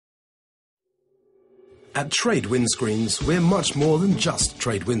At Trade Windscreens, we're much more than just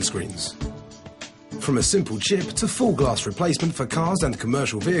trade windscreens. From a simple chip to full glass replacement for cars and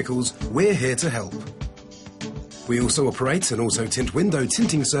commercial vehicles, we're here to help. We also operate an auto tint window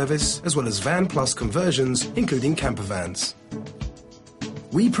tinting service, as well as van plus conversions, including camper vans.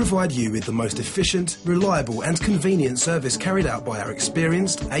 We provide you with the most efficient, reliable and convenient service carried out by our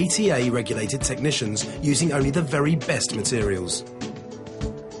experienced ATA-regulated technicians using only the very best materials.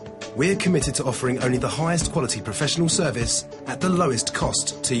 We're committed to offering only the highest quality professional service at the lowest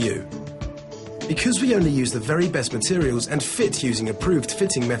cost to you. Because we only use the very best materials and fit using approved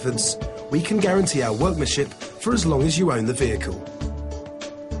fitting methods, we can guarantee our workmanship for as long as you own the vehicle.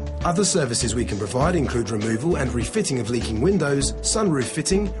 Other services we can provide include removal and refitting of leaking windows, sunroof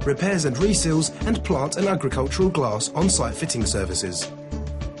fitting, repairs and reseals, and plant and agricultural glass on-site fitting services.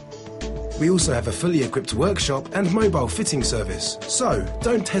 We also have a fully equipped workshop and mobile fitting service, so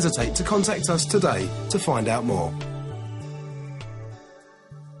don't hesitate to contact us today to find out more.